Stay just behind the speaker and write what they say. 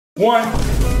1.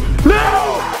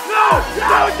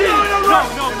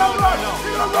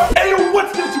 Hey,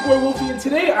 what's good? It's your boy Wolfie, and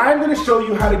today I'm going to show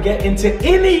you how to get into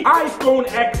any iPhone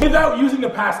X without using the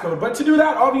passcode. But to do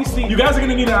that, obviously, you guys are going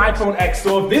to need an iPhone X.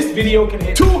 So if this video can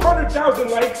hit 200,000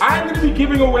 likes, I'm going to be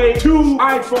giving away 2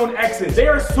 iPhone X's. They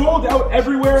are sold out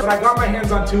everywhere, but I got my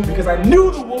hands on 2 because I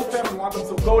knew the Wolf family wanted them.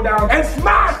 So go down and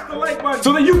smash the like button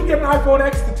so that you can get an iPhone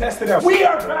X to test it out. We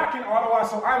are back in Ottawa,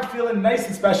 so I'm feeling nice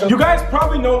and special. You guys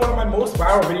probably know one of my most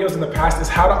viral videos in the past is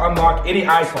how to unlock any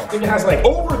iPhone. I think it has like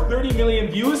over 30 million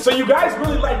views, so you guys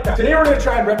really like that. Today we're gonna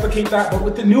try and replicate that, but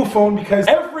with the new phone, because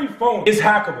every phone is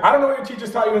hackable. I don't know what your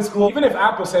teachers taught you in school. Even if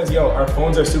Apple says, yo, our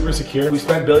phones are super secure, we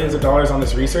spent billions of dollars on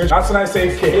this research, that's when I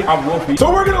say, okay, I'm Wolfie.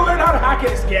 So we're gonna learn how to hack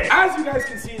it again. As you guys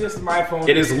can see, this is my phone.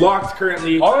 It is locked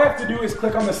currently. All I have to do is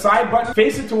click on the side button,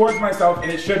 face it towards myself,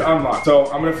 and it should unlock.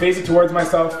 So I'm gonna face it towards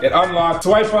myself, it unlocks,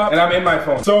 swipe up, and I'm in my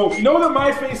phone. So you know that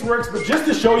my face works, but just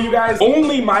to show you guys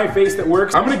only my face that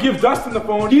works, I'm gonna give Dustin the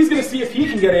phone. He's gonna see if he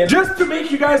can get in, just to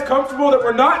make you guys comfortable that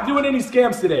we're not doing any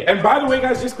scams today. And by the way,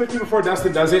 guys, just quickly before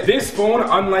Dustin does it, this phone,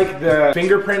 unlike the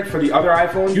fingerprint for the other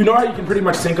iPhone, you know how you can pretty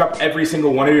much sync up every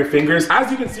single one of your fingers?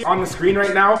 As you can see on the screen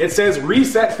right now, it says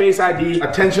reset Face ID,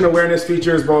 attention awareness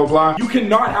features, blah, blah, blah. You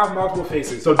cannot have multiple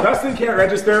faces. So Dustin can't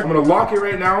register. I'm gonna lock it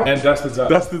right now, and Dustin's up.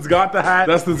 Dustin's got the hat,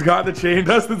 Dustin's got the chain,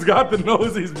 Dustin's got the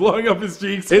nose, he's blowing up his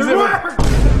cheeks. Is it? No, I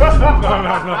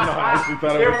actually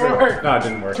thought it worked. No, it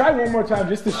didn't work. Try one more time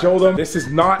just to show them this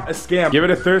is not a scam. Give it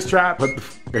a thirst trap. What the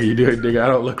f are you doing, nigga? I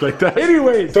don't look like that.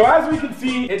 Anyways, so as we can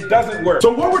see, it doesn't work.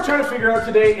 So what we're trying to figure out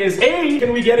today is A,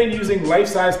 can we get in using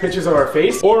life-size pictures of our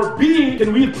face? Or B,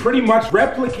 can we pretty much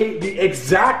replicate the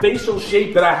exact facial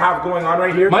shape that I have going on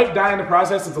right here? Might die in the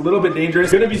process. It's a little bit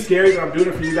dangerous. It's gonna be scary, but I'm doing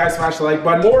it for you guys. Smash the like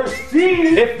button. Or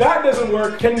C, if that doesn't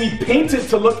work, can we paint it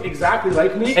to look exactly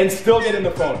like me and still get in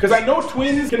the phone? Because I know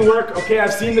twins can work. Okay,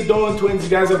 I've seen the Dolan twins. You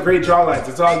guys have great jawlines.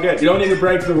 It's all good. You don't need to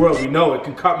brag to the world. We know it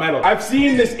can cut metal. I've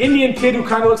seen this Indian kid who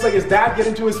kind of looks like his dad get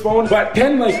into his phone, but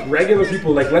can like regular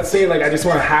people, like let's say like I just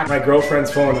want to hack my girlfriend's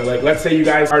phone, or like let's say you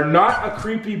guys are not a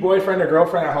creepy boyfriend or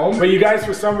girlfriend at home, but you guys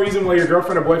for some reason while your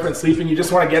girlfriend or boyfriend's sleeping, you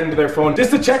just want to get into their phone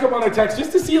just to check up on their text,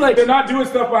 just to see like they're not doing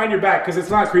stuff behind your back, because it's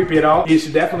not creepy at all. You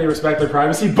should definitely respect their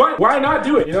privacy, but why not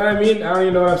do it? You know what I mean? I don't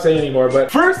even know what I'm saying anymore,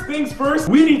 but first things first,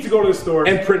 we need to go to the store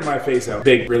and print my face out.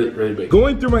 Big, really, really big.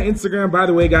 Going through my Instagram, by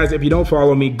the way, guys, if you don't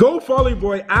follow me, go follow your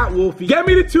boy at Wolfie. Get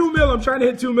me to 2 mil. I'm trying to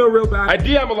hit 2 mil real bad. I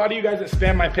DM a lot of you guys that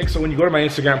spam my pics, so when you go to my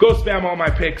Instagram, go spam all my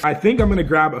pics. I think I'm gonna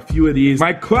grab a few of these.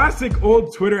 My classic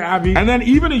old Twitter Abby, and then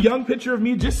even a young picture of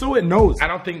me, just so it knows. I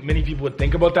don't think many people would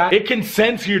think about that. It can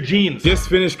sense your genes. Just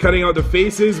finished cutting out the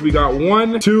faces. We got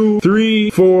 1, 2, 3,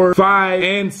 4, 5,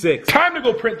 and 6. Time to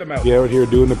go print them out. We're out here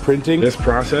doing the printing. This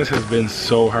process has been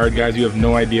so hard, guys. You have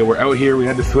no idea. We're out here. We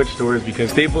had to switch stores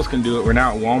because Staples can do it. We're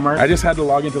now at Walmart. I just had to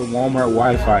log into the Walmart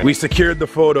Wi-Fi. We secured the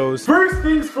photos. First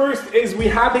things first is we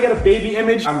had to get a baby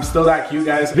image. I'm still that cute,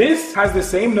 guys. This has the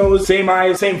same nose, same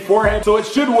eyes, same forehead, so it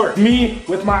should work. Me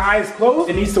with my eyes closed,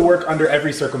 it needs to work under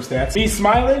every circumstance. Me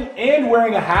smiling and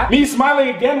wearing a hat. Me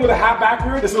smiling again with a hat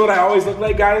backward. This is what I always look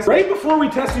like, guys. Right before we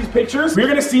test these pictures, we're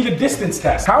gonna see the distance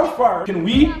test. How far can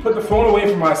we put the phone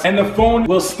away from us and the phone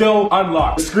will still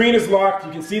unlock? The screen is locked.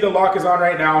 You can see the lock is on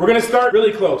right now. We're gonna start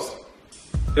really close.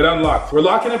 It unlocked. We're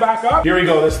locking it back up. Here we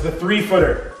go. This is the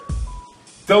 3-footer.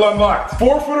 Still unlocked.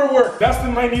 4-footer work.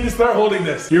 Dustin might need to start holding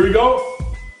this. Here we go.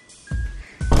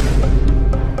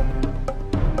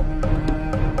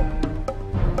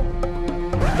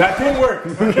 That didn't work.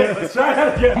 Okay, let's try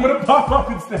that again. I'm gonna pop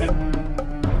up instead.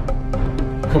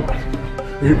 Come on.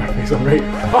 Read my face, I'm ready.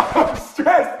 I'm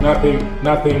stressed. Nothing,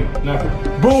 nothing,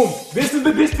 nothing. Boom. This is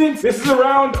the distance. This is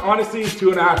around, honestly,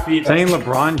 2.5 feet. Saying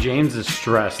LeBron James is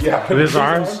stressed. Yeah, with his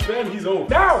arms. Then he's old.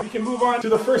 Now, we can move on to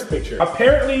the first picture.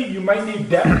 Apparently, you might need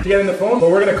depth to get in the phone, but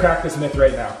we're gonna crack this myth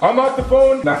right now. Unlock the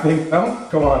phone. Nothing. No?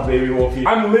 Come on, baby Wolfie.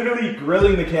 I'm literally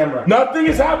grilling the camera. Nothing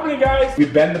is happening, guys. We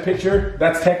bend the picture.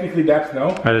 That's technically depth,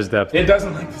 no? That is depth. It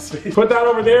doesn't like the space. Put that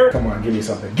over there. Come on, give me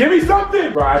something. Give me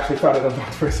something! Bro, I actually thought it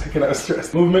unlocked for a second. I was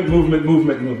stressed. Movement, movement,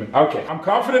 movement, movement. Okay, I'm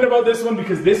confident about this one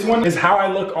because this one is how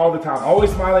I look all the time. Always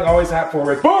smiling, always hat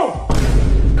forward. Boom!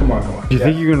 Come on, come on. Do you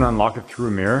think you can unlock it through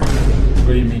a mirror? What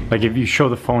do you mean? Like if you show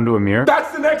the phone to a mirror?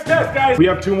 That's the next test, guys. We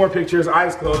have 2 more pictures,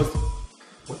 eyes closed.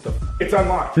 What the f? It's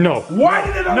unlocked. No. Why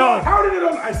did it unlock? No. How did it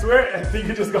unlock? I swear, I think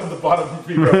it just got the bottom of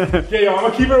me, bro. Okay, yo, I'm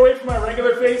gonna keep it away from my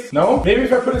regular face. No? Maybe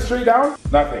if I put it straight down?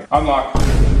 Nothing. Unlocked.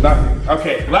 Nothing.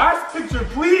 Okay, last picture,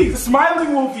 please. The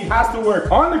smiling wolfie has to work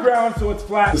on the ground so it's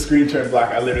flat. The screen turned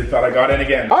black. I literally thought I got in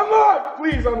again. Unlock!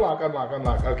 Please unlock, unlock,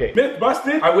 unlock. Okay, myth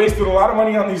busted. I wasted a lot of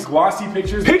money on these glossy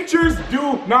pictures. Pictures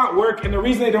do not work, and the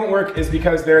reason they don't work is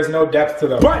because there is no depth to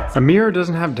them. But a mirror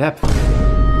doesn't have depth. A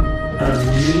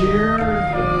mirror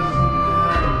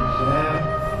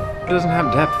doesn't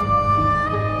have depth.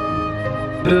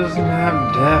 Doesn't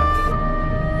have depth.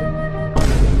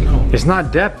 It's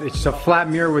not depth, it's just a flat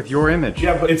mirror with your image.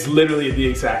 Yeah, but it's literally the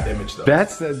exact image though.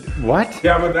 That's the, what?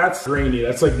 Yeah, but that's grainy.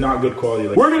 That's like not good quality.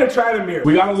 Like, we're gonna try the mirror.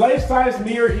 We got a life-size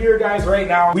mirror here, guys, right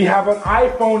now. We have an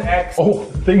iPhone X. Oh,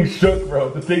 the thing shook,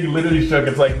 bro. The thing literally shook.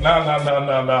 It's like, no. I don't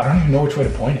even know which way to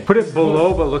point it. Put it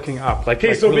below, but looking up. Like,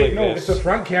 okay, so wait, like no, if the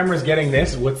front camera's getting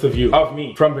this, what's the view of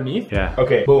me? From beneath? Yeah.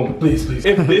 Okay, boom, please.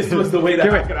 If this was the way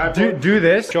that I could do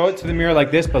this, show it to the mirror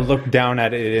like this, but look down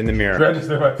at it in the mirror.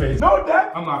 Register my face. No,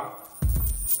 Dad! I'm not.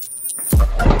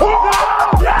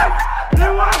 Oh, yes! It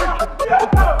worked!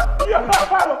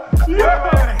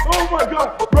 Yeah! Oh my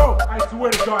god! Bro, I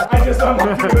swear to God, I just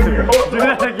unlocked it in here. Do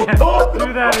that again.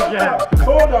 Do that again.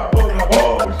 Hold on.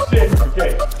 Oh shit.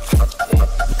 Okay.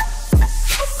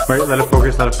 Wait, let it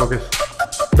focus, That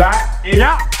is...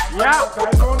 Yeah.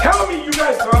 Tell me you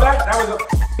guys saw that. That was a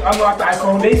unlocked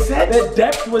iPhone. They said that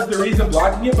depth was the reason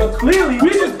blocking it, but clearly we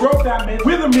just broke that myth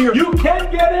with a mirror. You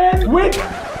can get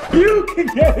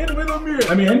in with a mirror.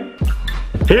 Let me in.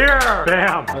 Here!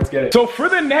 Bam! Let's get it. So for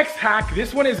the next hack,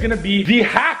 this one is gonna be the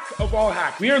hack of all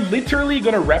hacks. We are literally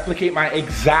gonna replicate my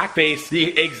exact face,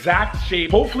 the exact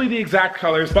shape, hopefully the exact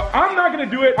colors, but I'm not gonna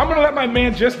do it. I'm gonna let my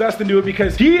man Just Dustin do it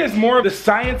because he is more of the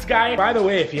science guy. By the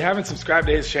way, if you haven't subscribed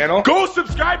to his channel, go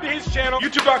subscribe to his channel,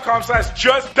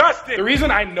 youtube.com/justdustin. The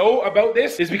reason I know about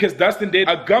this is because Dustin did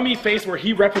a gummy face where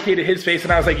he replicated his face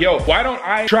and I was like, yo, why don't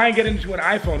I try and get into an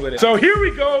iPhone with it? So here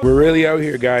we go. We're really out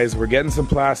here, guys. We're getting some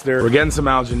plaster. We're getting some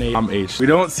alginate. I'm H. We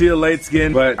don't see a light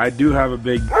skin, but I do have a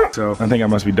big, so I think I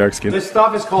must be dark skinned. This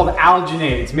stuff is called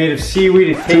alginate. It's made of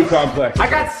seaweed. It's too complex. I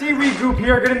got seaweed goop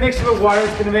here. Gonna mix it with water.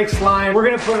 It's gonna make slime. We're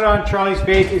gonna put it on Charlie's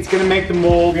face. It's gonna make the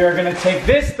mold. We are gonna take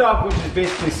this stuff, which is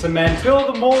basically cement, fill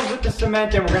the molds with the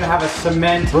cement, and we're gonna have a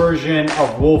cement version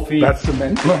of Wolfie. That's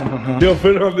cement? No. Yo,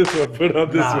 put it on this one. Put it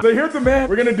on this one. So here's the man.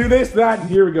 We're gonna do this, that, and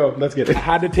here we go. Let's get it. I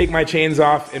had to take my chains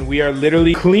off, and we are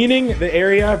literally cleaning the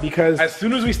area because as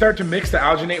soon as we start to mix the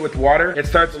alginate with water, it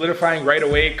starts solidifying right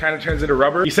away. It kind of turns into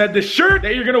rubber. He said the shirt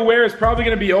that you're gonna wear is probably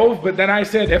gonna be ove, but then I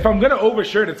said if I'm gonna ove a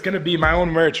shirt, it's gonna be my own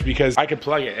merch because I can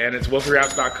plug it and it's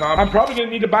wolfyraps.com. I'm probably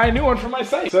gonna need to buy a new one for my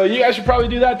site. So you guys should probably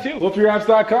do that too.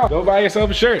 wolfyraps.com. Go buy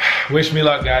yourself a shirt. Wish me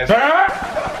luck, guys.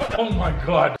 Oh my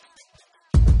god.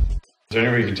 Is there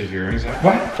any way you can take your earrings out?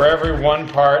 What? For every 1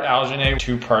 part alginate,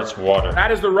 2 parts water. That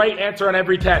is the right answer on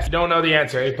every test. You don't know the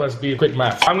answer. A plus B, quick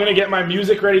math. I'm gonna get my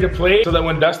music ready to play so that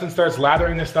when Dustin starts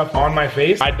lathering this stuff on my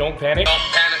face, I don't panic. Don't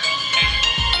panic.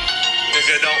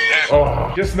 Nigga, don't panic.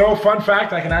 Oh, just know, fun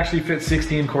fact, I can actually fit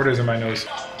 16 quarters in my nose.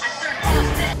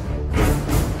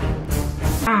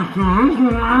 I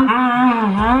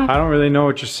don't really know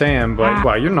what you're saying, but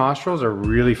wow, your nostrils are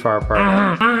really far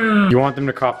apart. You want them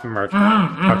to cop the merch.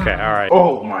 Okay, alright.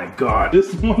 Oh my god.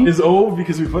 This one is old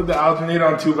because we put the alginate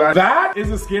on too bad. That is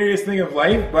the scariest thing of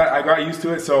life, but I got used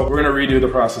to it, so we're gonna redo the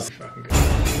process.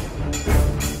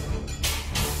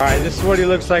 Alright, this is what he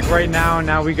looks like right now, and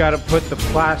now we gotta put the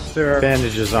plaster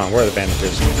bandages on. Where are the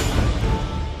bandages?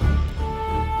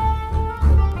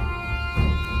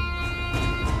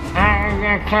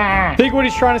 I think what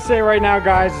he's trying to say right now,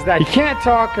 guys, is that he can't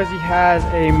talk because he has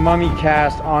a mummy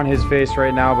cast on his face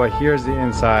right now, but here's the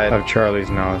inside of Charlie's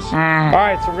nose.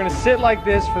 Alright, so we're gonna sit like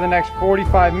this for the next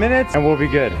 45 minutes and we'll be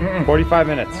good. 45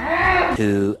 minutes.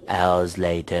 2 hours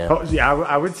later. Oh, yeah,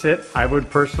 I would sit. I would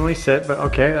personally sit, but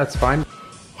okay, that's fine.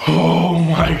 Oh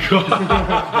my god.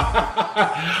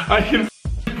 I can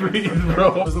breathe,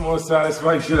 bro. That was the most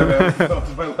satisfying shit I've ever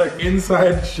felt. My like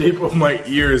inside shape of my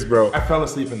ears, bro. I fell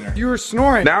asleep in there. You were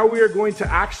snoring. Now we are going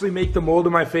to actually make the mold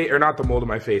of my face, or not the mold of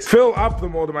my face. Fill up the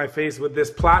mold of my face with this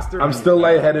plaster. I'm still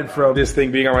lightheaded from this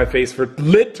thing being on my face for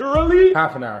literally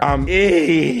half an hour. What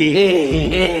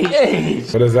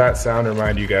does that sound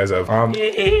remind you guys of?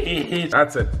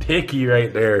 That's a ticky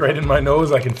right there. Right in my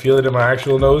nose. I can feel it in my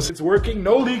actual nose. It's working,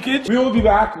 no leakage. We will be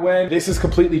back when this is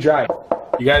completely dry.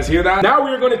 You guys hear that? Now we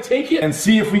are going to take it and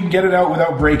see if we can get it out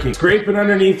without breaking. Scrape it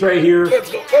underneath right here.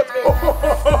 Let's go, let's go. Oh,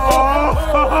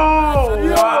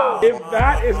 wow. If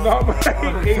that is not my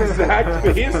exact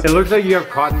face. It looks like you have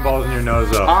cotton balls in your nose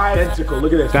though. Identical,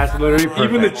 look at this. That's literally perfect.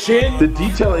 Even the chin, the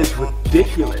detail is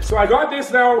ridiculous. So I got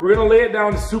this now. We're gonna lay it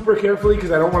down super carefully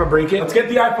because I don't want to break it. Let's get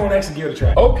the iPhone X and give it a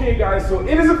try. Okay guys, so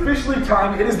it is officially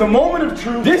time. It is the moment of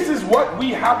truth. This is what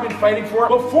we have been fighting for.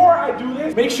 Before I do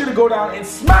this, make sure to go down and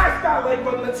smash that like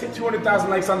button. Let's hit 200,000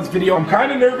 likes on this video. I'm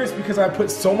kind of nervous because I put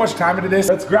so much time into this.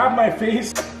 Let's grab my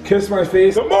face, kiss my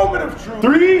face. The moment of truth.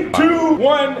 3, 2,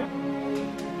 1.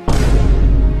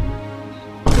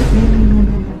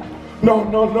 No.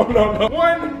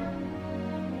 1.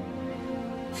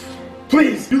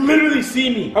 Please, you literally see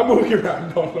me. I'm moving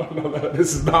around. No.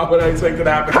 This is not what I expected to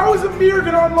happen. How is a mirror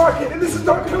gonna unlock it? And this is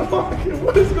not gonna unlock it.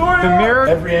 What is going on? The mirror?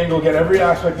 Every angle, get every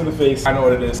aspect of the face. I know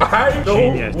what it is. I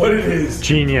know what it is.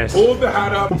 Genius. Hold the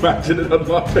hat up. Imagine it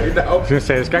unlocked right now. I was gonna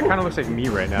say, this guy kind of looks like me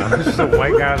right now. This is a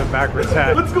white guy with a backwards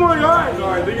hat. What's going on? No,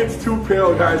 I think it's too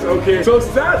pale, guys. Okay, so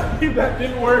sadly that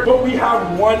didn't work, but we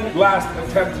have one last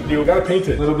attempt to do. We gotta paint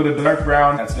it. A little bit of dark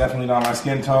brown. That's definitely not my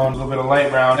skin tone. A little bit of light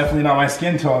brown. Definitely not my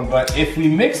skin tone, but if we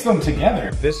mix them together.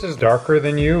 This is darker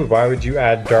than you. Why would you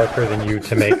add darker than you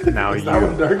to make now Is you? that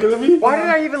one darker than me? Why did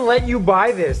I even let you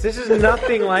buy this? This is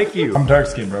nothing like you. I'm dark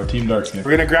skin, bro. Team dark skin.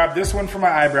 We're gonna grab this one for my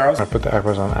eyebrows. I put the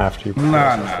eyebrows on after you. No.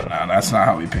 That's not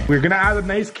how we paint. We're gonna add a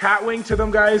nice cat wing to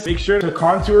them, guys. Make sure to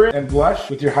contour it and blush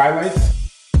with your highlights.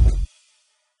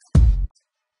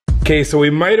 Okay, so we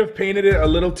might have painted it a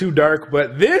little too dark,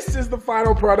 but this is the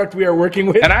final product we are working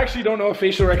with. And I actually don't know if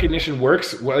facial recognition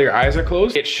works while your eyes are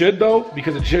closed. It should though,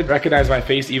 because it should recognize my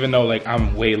face even though like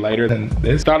I'm way lighter than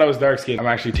this. Thought I was dark skinned. I'm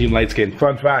actually team light skinned.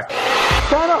 Fun fact.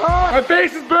 Kinda hot. My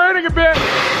face is burning a bit.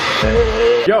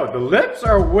 Yo, the lips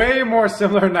are way more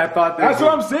similar than I thought they That's would.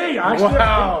 what I'm saying. I actually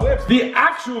have pink lips. The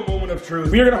actual moment of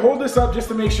truth. We are gonna hold this up just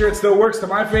to make sure it still works to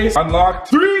my face. Unlocked.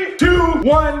 3, 2,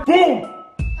 1, boom!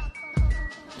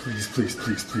 Please,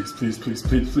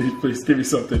 give me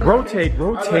something. Rotate.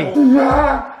 Bro,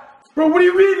 what do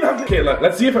you mean? Okay,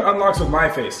 let's see if it unlocks with my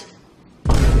face.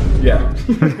 Yeah.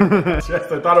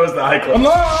 Just, I thought it was the icon.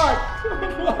 Unlock,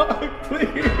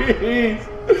 please.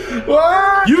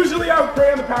 What? Usually I would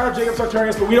pray on the power of Jacob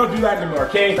Sartorius, but we don't do that anymore,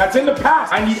 okay? That's in the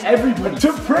past. I need everybody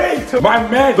to pray to my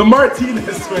men, the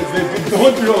Martinez twins. They've been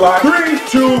going through a lot. 3,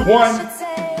 2, 1.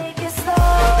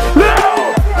 No!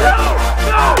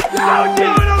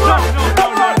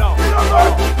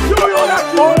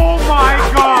 Oh my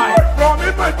god!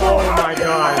 Oh my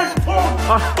god!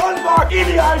 Unlock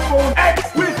any iPhone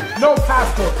X with no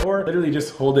passcode, or literally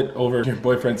just hold it over your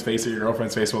boyfriend's face or your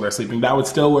girlfriend's face while they're sleeping. That would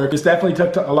still work. This definitely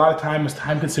took a lot of time. It was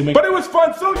time consuming, but it was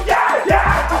fun. So yeah!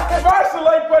 Smash the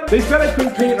like button. They said I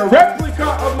couldn't paint a replica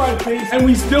of my face, and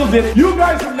we still did it. You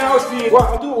guys have now seen. Well,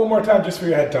 I'll do it one more time just for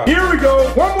your head top. Here we go.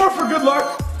 One more for good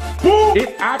luck. Boom!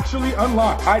 It actually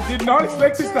unlocked. I did not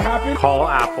expect this to happen. Call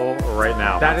Apple right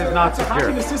now. That is not secure.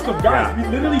 Hacking the system, guys. We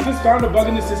literally just found a bug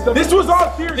in the system. This was all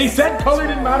theory. They said color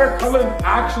didn't matter. Color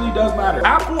actually does matter.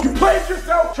 Apple, you played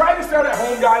yourself. Try this out at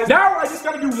home, guys. Now I just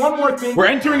gotta do one more thing. We're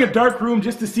entering a dark room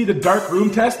just to see the dark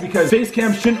room test because face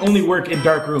cams shouldn't only work in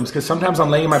dark rooms because sometimes I'm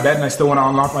laying in my bed and I still want to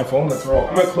unlock my phone. Let's roll.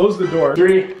 I'm gonna close the door.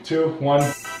 3, 2,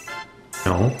 1.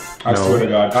 No. I swear to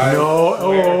God.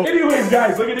 No. Anyways,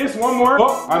 guys, look at this. One more.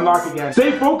 Oh, unlock again.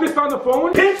 Stay focused on the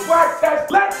phone. Pitch black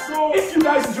test. Let's go. If you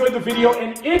guys enjoyed the video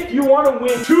and if you want to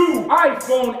win 2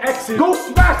 iPhone X's, go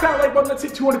smash that like button. Let's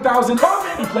hit 200,000.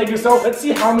 Comment you played yourself. Let's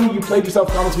see how many you played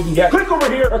yourself comments we can get. Click over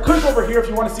here or click over here if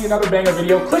you want to see another banger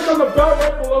video. Click on the bell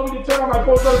right below when you turn on my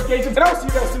post notifications. And I'll see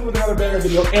you guys soon with another banger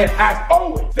video. And as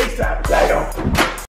always, stay savage. Bye, yo.